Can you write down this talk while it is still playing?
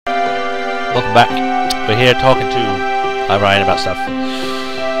Welcome back. We're here talking to Ryan about stuff.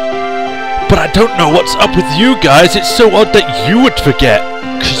 But I don't know what's up with you guys. It's so odd that you would forget.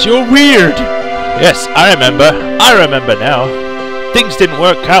 'Cause you're weird. Yes, I remember now. Things didn't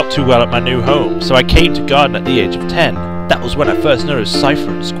work out too well at my new home, so I came to garden at the age of 10. That was when I first noticed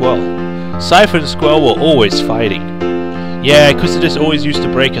Cypher and Squall. Cypher and Squall were always fighting. Yeah, 'cause they just always used to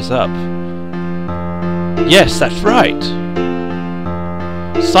break us up. Yes, that's right.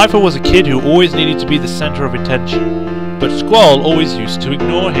 Cypher was a kid who always needed to be the center of attention, but Squall always used to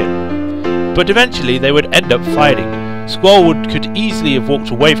ignore him. But eventually they would end up fighting. Squall could easily have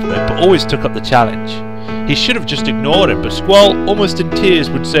walked away from it, but always took up the challenge. He should have just ignored him, but Squall, almost in tears,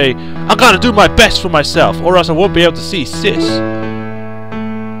 would say, "I gotta do my best for myself, or else I won't be able to see Sis."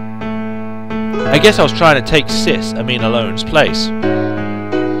 I guess I was trying to take Sis, Alone's place.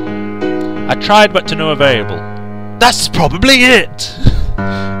 I tried, but to no avail. That's probably it!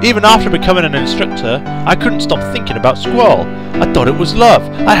 Even after becoming an instructor, I couldn't stop thinking about Squall. I thought it was love.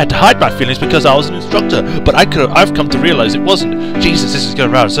 I had to hide my feelings because I was an instructor, but I've come to realize it wasn't. Jesus, this is going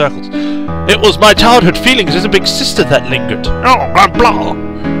round in circles. It was my childhood feelings as a big sister that lingered. Oh, blah, blah.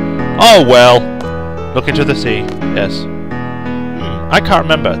 Oh, well. Look into the sea. Yes. I can't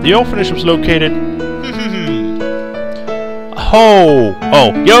remember. The orphanage was located...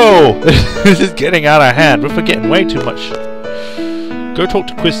 Yo! This is getting out of hand. We're forgetting way too much. Go talk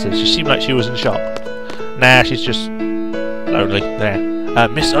to Quista. She seemed like she was in shock. Nah, she's just lonely. There.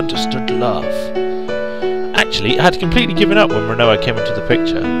 Misunderstood love. Actually, I had completely given up when Renoa came into the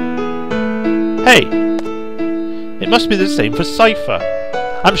picture. Hey! It must be the same for Cypher.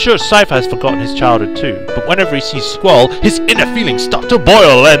 I'm sure Cypher has forgotten his childhood too, but whenever he sees Squall, his inner feelings start to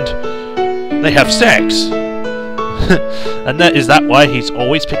boil and... they have sex! And is that why he's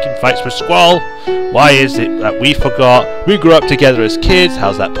always picking fights with Squall? Why is it that we forgot? We grew up together as kids,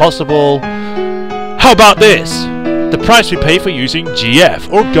 how's that possible? How about this? The price we pay for using GF,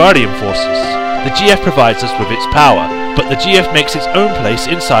 or Guardian Forces. The GF provides us with its power, but the GF makes its own place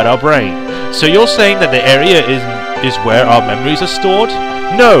inside our brain. So you're saying that the area is where our memories are stored?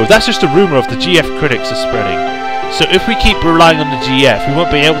 No, that's just a rumour of the GF critics are spreading. So if we keep relying on the GF, we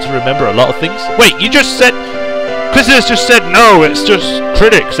won't be able to remember a lot of things? Wait, you just said... Chris just said no, it's just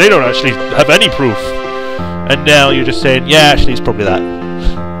critics, they don't actually have any proof. And now you're just saying, yeah, actually it's probably that.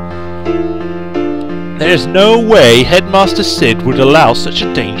 There's no way Headmaster Sid would allow such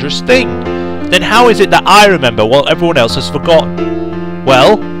a dangerous thing. Then how is it that I remember while everyone else has forgotten?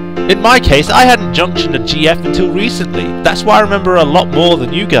 Well, in my case, I hadn't junctioned a GF until recently. That's why I remember a lot more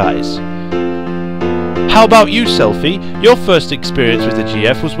than you guys. How about you, Selfie? Your first experience with the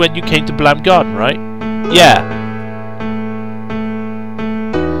GF was when you came to Blam Garden, right? Yeah.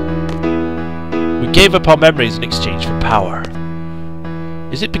 We gave up our memories in exchange for power.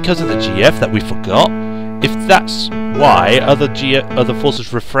 Is it because of the GF that we forgot? If that's why other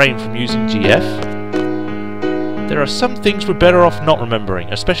forces refrain from using GF? There are some things we're better off not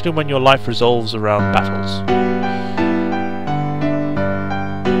remembering, especially when your life revolves around battles.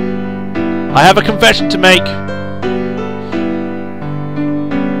 I have a confession to make!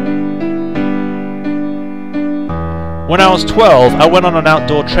 When I was 12, I went on an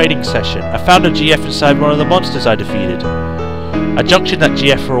outdoor trading session. I found a GF inside one of the monsters I defeated. I junctioned that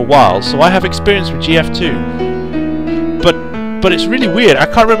GF for a while, so I have experience with GF too. But it's really weird, I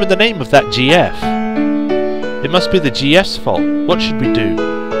can't remember the name of that GF. It must be the GF's fault. What should we do?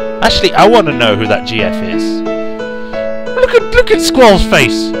 Actually, I want to know who that GF is. Look at Squall's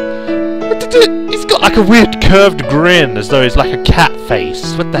face! He's got like a weird curved grin, as though it's like a cat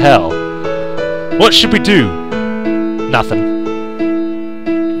face. What the hell? What should we do?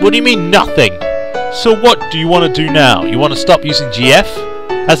 Nothing. What do you mean, nothing? So what do you want to do now? You want to stop using GF?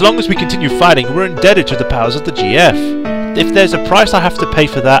 As long as we continue fighting, we're indebted to the powers of the GF. If there's a price I have to pay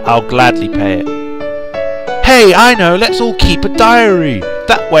for that, I'll gladly pay it. Hey, I know, let's all keep a diary.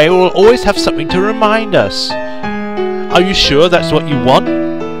 That way we'll always have something to remind us. Are you sure that's what you want?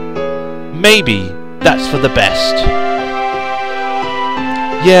 Maybe that's for the best.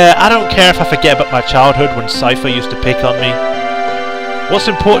 Yeah, I don't care if I forget about my childhood when Cypher used to pick on me. What's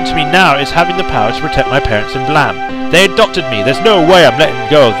important to me now is having the power to protect my parents in Blam. They adopted me, there's no way I'm letting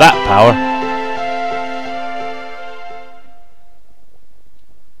go of that power.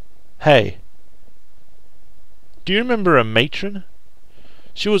 Hey. Do you remember a matron?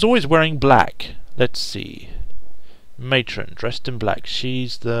 She was always wearing black. Let's see. Matron, dressed in black.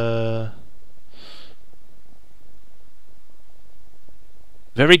 She's the...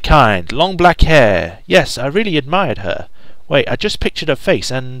 Very kind, long black hair. Yes, I really admired her. Wait, I just pictured her face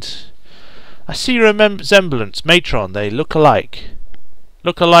and... I see a resemblance. Matron, they look alike.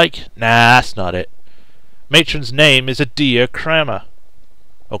 Look alike? Nah, that's not it. Matron's name is Adia Kramer.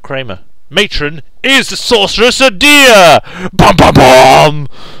 Or Kramer. Matron is the sorceress Adia! Bum bum bum!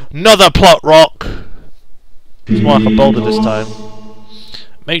 Another plot rock. It's more like a boulder this time.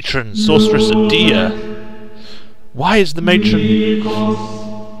 Matron, sorceress Adia. Why is the matron...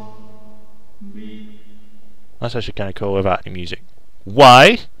 That's actually kind of cool without any music.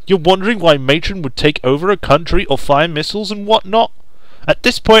 Why? You're wondering why Matron would take over a country or fire missiles and whatnot? At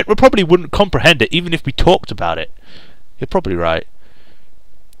this point, we probably wouldn't comprehend it even if we talked about it. You're probably right.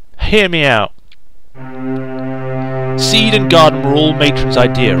 Hear me out. Seed and garden were all Matron's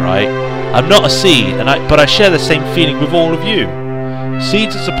idea, right? I'm not a seed, but I share the same feeling with all of you.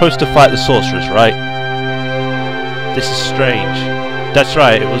 Seeds are supposed to fight the sorcerers, right? This is strange. That's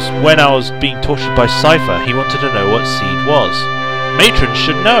right, it was when I was being tortured by Cypher, he wanted to know what seed was. Matron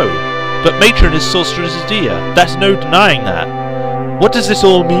should know, but Matron is sorceress Adia. That's no denying that. What does this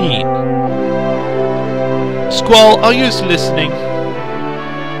all mean? Squall, are you listening?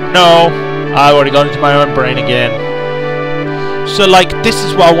 No, I already got into my own brain again. So, like, this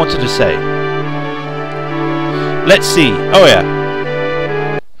is what I wanted to say. Let's see. Oh, yeah.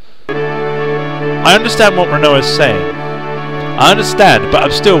 I understand what Renoa is saying. I understand, but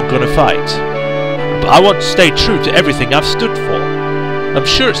I'm still gonna fight. But I want to stay true to everything I've stood for. I'm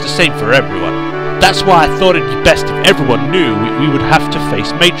sure it's the same for everyone. That's why I thought it'd be best if everyone knew we would have to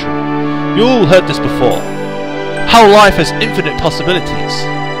face Matron. You all heard this before. How life has infinite possibilities.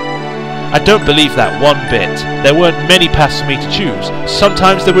 I don't believe that one bit. There weren't many paths for me to choose.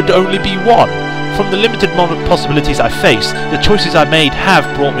 Sometimes there would only be one. From the limited possibilities I faced, the choices I made have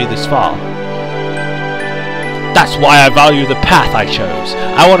brought me this far. That's why I value the path I chose.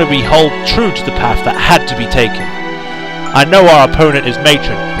 I want to hold true to the path that had to be taken. I know our opponent is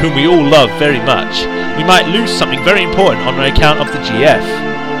Matron, whom we all love very much. We might lose something very important on account of the GF.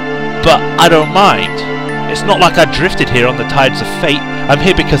 But I don't mind. It's not like I drifted here on the tides of fate. I'm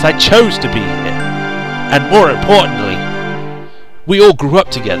here because I chose to be here. And more importantly, we all grew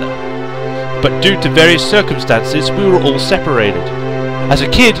up together. But due to various circumstances, we were all separated. As a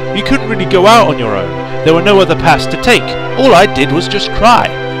kid, you couldn't really go out on your own. There were no other paths to take. All I did was just cry.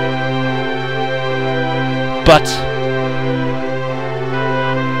 But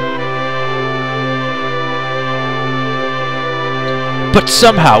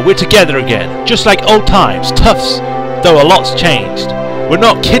somehow we're together again, just like old times, toughs, though a lot's changed. We're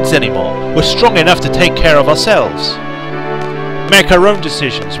not kids anymore. We're strong enough to take care of ourselves. Make our own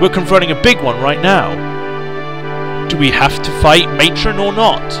decisions. We're confronting a big one right now. Do we have to fight Matron or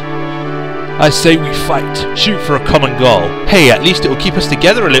not? I say we fight. Shoot for a common goal. Hey, at least it'll keep us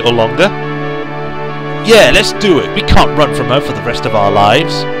together a little longer. Yeah, let's do it. We can't run from her for the rest of our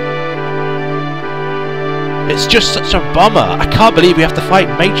lives. It's just such a bummer. I can't believe we have to fight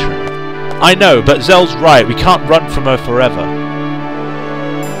Matron. I know, but Zell's right. We can't run from her forever.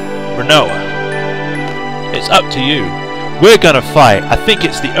 Renoa, it's up to you. We're gonna fight. I think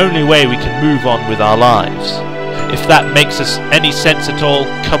it's the only way we can move on with our lives. If that makes us any sense at all,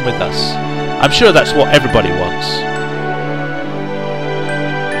 come with us. I'm sure that's what everybody wants.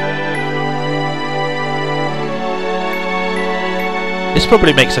 This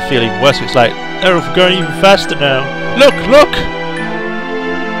probably makes her feel even worse. It's like, oh, we're going even faster now. Look, look!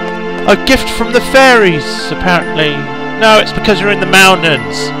 A gift from the fairies, apparently. No, it's because you're in the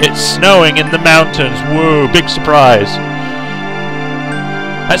mountains. It's snowing in the mountains. Whoa, big surprise.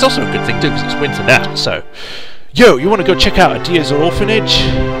 That's also a good thing too, because it's winter now, so... Yo, you want to go check out Adia's orphanage?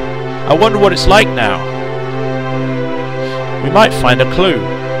 I wonder what it's like now. We might find a clue.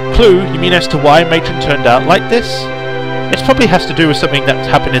 Clue? You mean as to why Matron turned out like this? It probably has to do with something that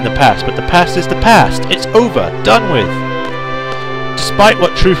happened in the past, but the past is the past. It's over. Done with. Despite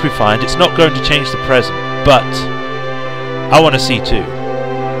what truth we find, it's not going to change the present. But I want to see too.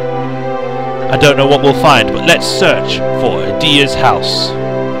 I don't know what we'll find, but let's search for Adia's house.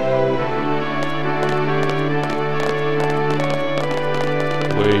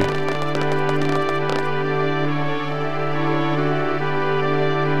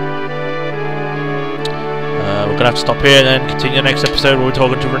 We're gonna have to stop here and then continue the next episode where we're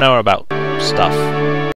talking to Renoa about stuff.